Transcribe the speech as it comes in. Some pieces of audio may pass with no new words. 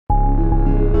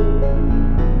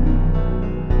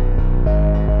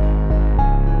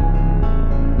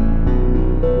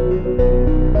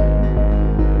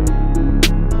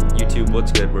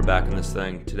What's good? We're back in this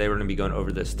thing. Today we're going to be going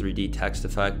over this 3D text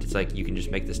effect. It's like you can just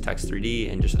make this text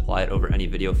 3D and just apply it over any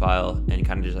video file and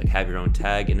kind of just like have your own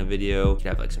tag in a video. You can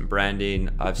have like some branding.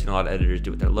 I've seen a lot of editors do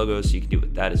it with their logos, so you can do it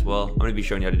with that as well. I'm going to be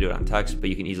showing you how to do it on text, but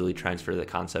you can easily transfer the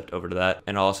concept over to that.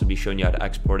 And I'll also be showing you how to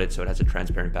export it so it has a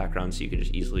transparent background, so you can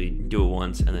just easily do it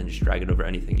once and then just drag it over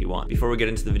anything you want. Before we get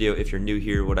into the video, if you're new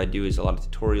here, what I do is a lot of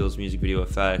tutorials, music video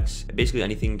effects, basically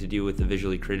anything to do with the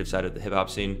visually creative side of the hip hop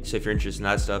scene. So if you're interested in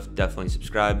that stuff, definitely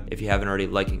subscribe. If you haven't already,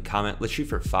 like and comment. Let's shoot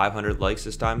for 500 likes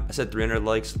this time. I said 300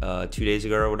 likes 2 days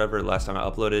ago or whatever. Last time I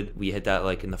uploaded, we hit that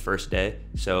like in the first day.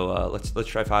 So let's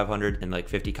try 500 and like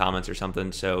 50 comments or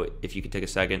something. So if you could take a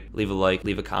second, leave a like,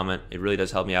 leave a comment. It really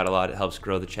does help me out a lot. It helps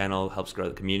grow the channel, helps grow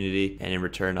the community, and in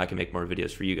return, I can make more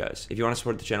videos for you guys. If you want to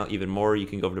support the channel even more, you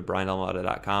can go over to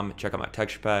briandelmada.com, check out my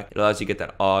texture pack. It allows you to get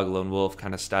that Og, Lone Wolf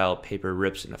kind of style paper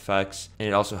rips and effects, and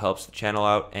it also helps the channel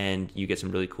out, and you get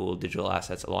some really cool digital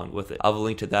assets along with it. I'll have a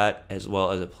link to that as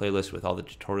well as a playlist with all the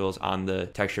tutorials on the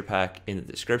texture pack in the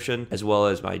description, as well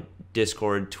as my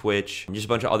Discord, Twitch, and just a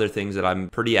bunch of other things that I'm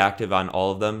pretty active on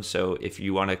all of them. So if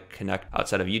you want to connect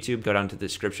outside of YouTube, go down to the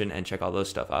description and check all those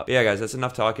stuff out. But yeah, guys, that's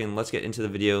enough talking. Let's get into the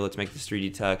video. Let's make this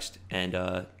 3D text and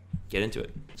get into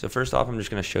it. So first off, I'm just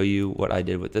going to show you what I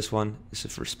did with this one. This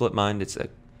is for Split Mind. It's a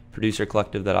producer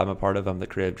collective that I'm a part of. I'm the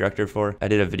creative director for. I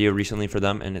did a video recently for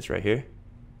them, and it's right here.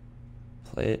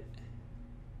 Play it.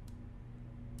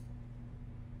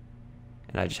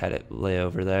 And I just had it lay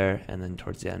over there, and then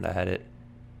towards the end I had it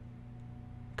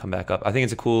come back up. I think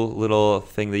it's a cool little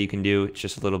thing that you can do. It's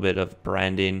just a little bit of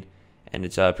branding, and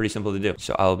it's pretty simple to do.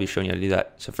 So I'll be showing you how to do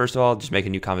that. So first of all, just make a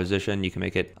new composition. You can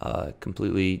make it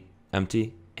completely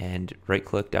empty, and right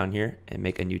click down here and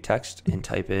make a new text and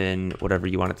type in whatever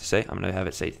you want it to say. I'm gonna have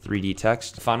it say 3D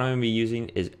text. The font I'm gonna be using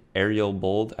is Arial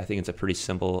Bold. I think it's a pretty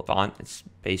simple font. It's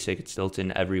basic. It's built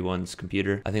in everyone's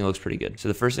computer. I think it looks pretty good. So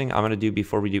the first thing I'm going to do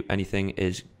before we do anything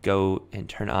is go and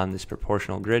turn on this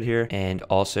proportional grid here, and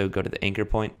also go to the anchor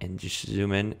point and just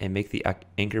zoom in and make the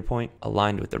anchor point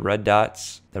aligned with the red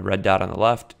dots, the red dot on the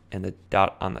left and the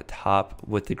dot on the top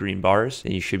with the green bars.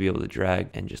 And you should be able to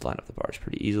drag and just line up the bars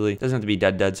pretty easily. It doesn't have to be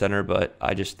dead center, but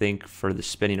I just think for the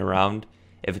spinning around,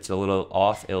 if it's a little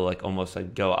off, it'll like almost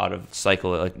like go out of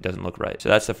cycle. It like doesn't look right. So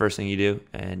that's the first thing you do,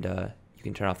 and you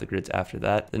can turn off the grids after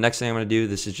that. The next thing I'm going to do,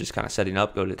 this is just kind of setting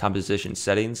up. Go to composition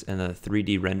settings and the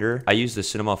 3D renderer. I use the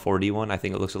Cinema 4D one. I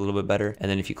think it looks a little bit better.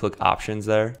 And then if you click options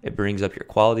there, it brings up your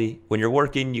quality. When you're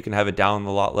working, you can have it down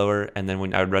a lot lower. And then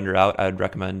when I would render out, I would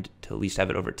recommend to at least have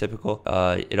it over typical.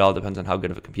 It all depends on how good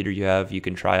of a computer you have. You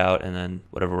can try out and then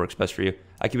whatever works best for you.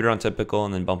 I keep it around typical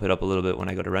and then bump it up a little bit when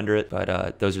I go to render it.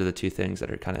 But those are the two things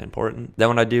that are kind of important. Then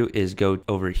what I do is go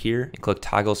over here and click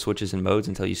toggle switches and modes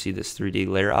until you see this 3D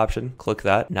layer option. Click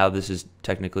that. Now this is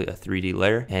technically a 3D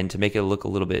layer. And to make it look a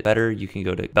little bit better, you can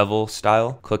go to bevel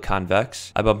style, click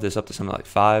convex. I bumped this up to something like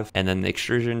 5. And then the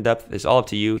extrusion depth is all up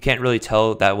to you. You can't really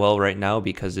tell that well right now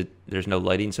because there's no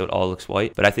lighting, so it all looks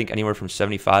white. But I think anywhere from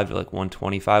 75 to like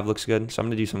 125 looks good. So I'm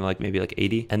gonna do something like maybe like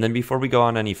 80. And then before we go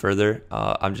on any further,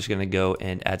 I'm just gonna go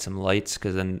and add some lights,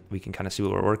 because then we can kind of see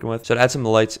what we're working with. So to add some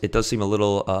lights, it does seem a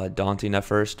little daunting at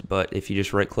first, but if you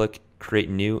just right click, create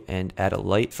new, and add a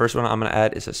light. First one I'm gonna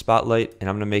add is a spotlight, and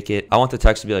I'm gonna make it, I want the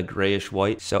text to be like grayish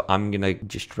white. So I'm gonna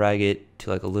just drag it to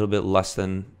like a little bit less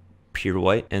than pure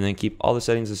white, and then keep all the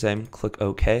settings the same. Click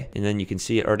OK, and then you can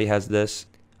see it already has this.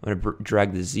 I'm going to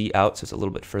drag the Z out so it's a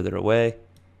little bit further away,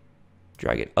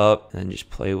 drag it up, and then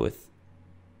just play with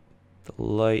the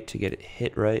light to get it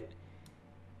hit right.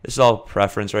 This is all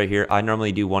preference right here. I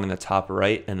normally do one in the top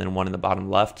right and then one in the bottom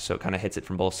left, so it kind of hits it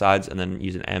from both sides, and then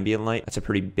use an ambient light. That's a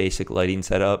pretty basic lighting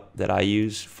setup that I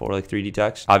use for like 3D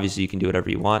text. Obviously you can do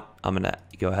whatever you want. I'm gonna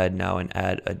go ahead now and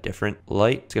add a different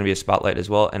light. It's gonna be a spotlight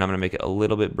as well, and I'm gonna make it a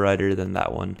little bit brighter than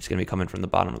that one. It's gonna be coming from the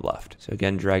bottom left. So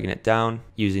again, dragging it down,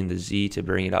 using the Z to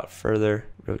bring it out further.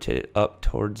 Rotate it up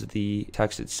towards the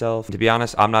text itself. To be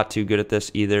honest, I'm not too good at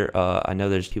this either. I know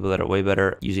there's people that are way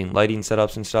better using lighting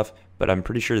setups and stuff, but I'm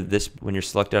pretty sure this, when you're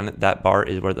selected on it, that bar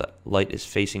is where the light is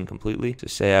facing completely. So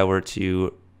say I were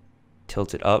to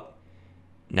tilt it up,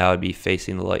 now it'd be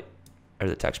facing the light or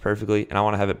the text perfectly, and I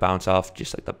want to have it bounce off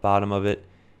just like the bottom of it.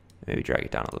 Maybe drag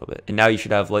it down a little bit. And now you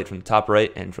should have light from the top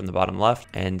right and from the bottom left.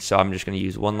 And so I'm just going to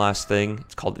use one last thing.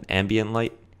 It's called an ambient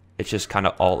light. It's just kind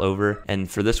of all over. And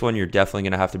for this one, you're definitely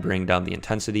going to have to bring down the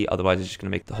intensity. Otherwise, it's just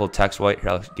going to make the whole text white. Here,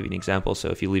 I'll give you an example. So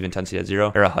if you leave intensity at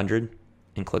 0 or 100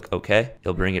 and click OK,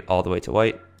 it'll bring it all the way to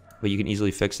white. But you can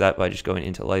easily fix that by just going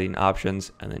into lighting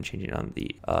options and then changing on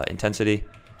the intensity.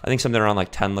 I think something around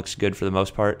like 10 looks good for the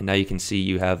most part. And now you can see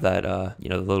you have that, you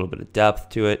know, a little bit of depth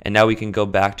to it. And now we can go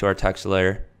back to our text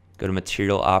layer, go to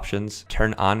material options,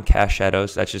 turn on cast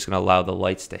shadows. That's just going to allow the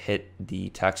lights to hit the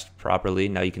text properly.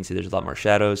 Now you can see there's a lot more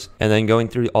shadows. And then going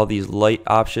through all these light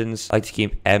options, I like to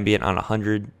keep ambient on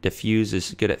 100. Diffuse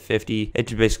is good at 50.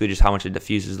 It's basically just how much it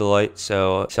diffuses the light.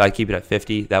 So I keep it at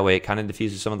 50. That way it kind of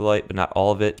diffuses some of the light, but not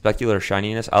all of it. Specular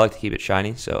shininess, I like to keep it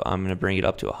shiny. So I'm going to bring it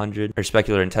up to 100. Or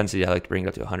specular intensity, I like to bring it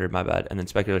up to 100, my bad. And then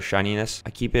specular shininess, I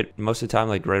keep it most of the time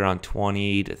like right around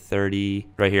 20 to 30.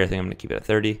 Right here, I think I'm going to keep it at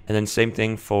 30. And then same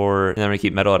thing and then I'm going to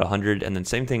keep metal at 100. And then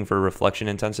same thing for reflection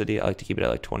intensity. I like to keep it at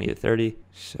like 20 to 30.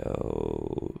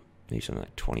 So maybe something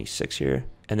like 26 here.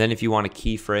 And then if you want to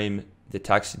keyframe the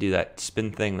text to do that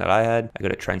spin thing that I had, I go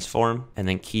to transform and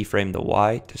then keyframe the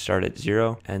Y to start at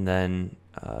 0. And then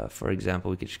for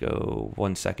example, we could just go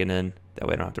 1 second in. That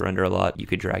way I don't have to render a lot. You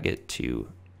could drag it to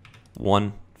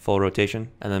 1 full rotation.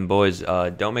 And then boys,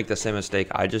 don't make the same mistake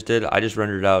I just did. I just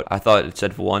rendered out, I thought it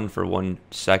said 1 for 1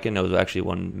 second. It was actually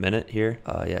 1 minute here.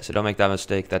 Yeah, so don't make that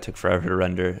mistake. That took forever to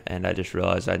render, and I just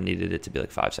realized I needed it to be like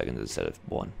 5 seconds instead of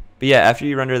 1. But yeah, after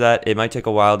you render that, it might take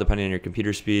a while depending on your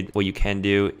computer speed. What you can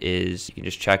do is you can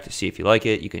just check to see if you like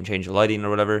it. You can change the lighting or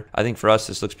whatever. I think for us,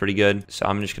 this looks pretty good. So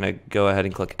I'm just going to go ahead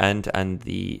and click end to end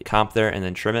the comp there and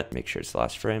then trim it. Make sure it's the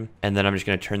last frame. And then I'm just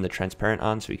going to turn the transparent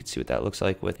on so we can see what that looks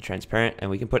like with the transparent. And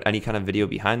we can put any kind of video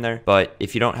behind there. But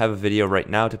if you don't have a video right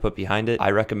now to put behind it, I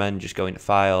recommend just going to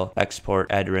File,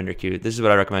 Export, Add to Render Queue. This is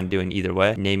what I recommend doing either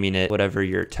way. Naming it whatever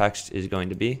your text is going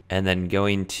to be. And then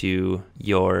going to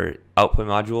your output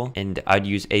module, and I'd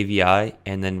use AVI,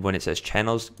 and then when it says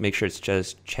channels, make sure it's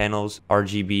just channels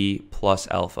RGB plus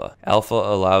alpha. Alpha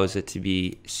allows it to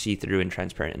be see-through and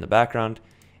transparent in the background,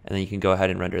 and then you can go ahead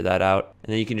and render that out.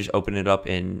 And then you can just open it up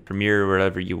in Premiere or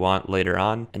whatever you want later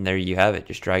on, and there you have it.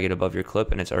 Just drag it above your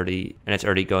clip, and it's already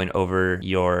going over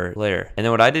your layer. And then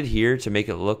what I did here to make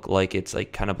it look like it's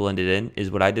like kind of blended in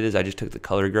is what I did is I just took the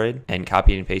color grade and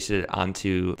copied and pasted it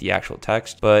onto the actual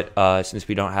text. But since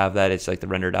we don't have that, it's like the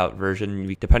rendered out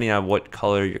version. Depending on what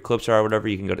color your clips are or whatever,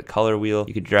 you can go to color wheel.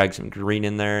 You could drag some green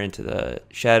in there into the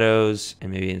shadows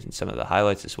and maybe in some of the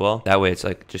highlights as well. That way it's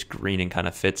like just green and kind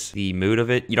of fits the mood of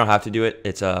it. You don't have to do it.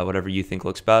 It's whatever you think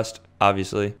looks best,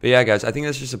 obviously. But yeah, guys, I think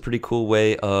that's just a pretty cool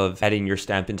way of adding your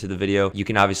stamp into the video. You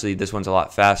can obviously, this one's a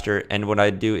lot faster. And what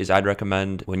I'd do is I'd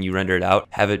recommend when you render it out,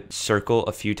 have it circle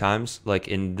a few times. Like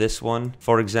in this one,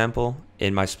 for example,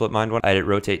 in my split mind one, I had it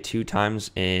rotate 2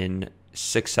 times in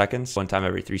 6 seconds, 1 time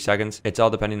every 3 seconds. It's all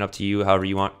depending up to you,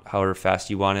 however fast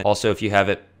you want it. Also, if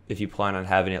you plan on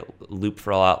having it loop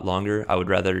for a lot longer,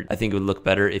 I think it would look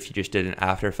better if you just did an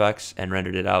After Effects and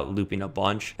rendered it out looping a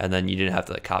bunch, and then you didn't have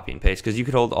to like copy and paste, because you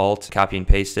could hold Alt, copy and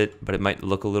paste it, but it might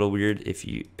look a little weird if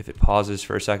it pauses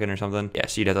for a second or something. Yeah,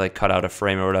 so you'd have to like cut out a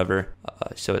frame or whatever,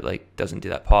 so it like doesn't do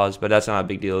that pause, but that's not a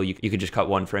big deal. You could just cut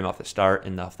 1 frame off the start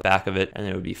and off the back of it, and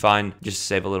it would be fine. Just to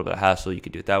save a little bit of hassle, you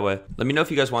could do it that way. Let me know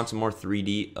if you guys want some more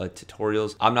 3D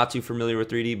tutorials. I'm not too familiar with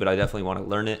 3D, but I definitely want to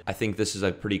learn it. I think this is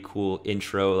a pretty cool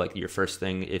intro, like your first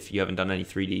thing if you haven't done any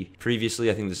 3D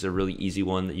previously. I think this is a really easy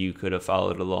one that you could have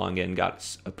followed along and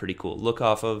got a pretty cool look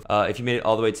off of. If you made it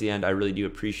all the way to the end, I really do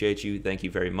appreciate you. Thank you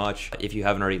very much. If you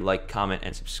haven't already, like, comment,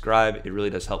 and subscribe. It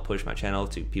really does help push my channel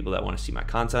to people that want to see my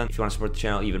content. If you want to support the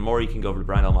channel even more, you can go over to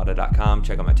briandelmata.com,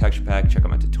 check out my texture pack, check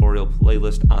out my tutorial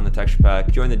playlist on the texture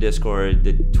pack, join the Discord,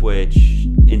 the Twitch,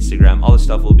 Instagram, all this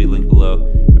stuff will be linked below.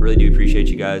 I really do appreciate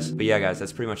you guys. But yeah, guys,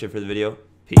 that's pretty much it for the video.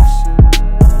 Peace.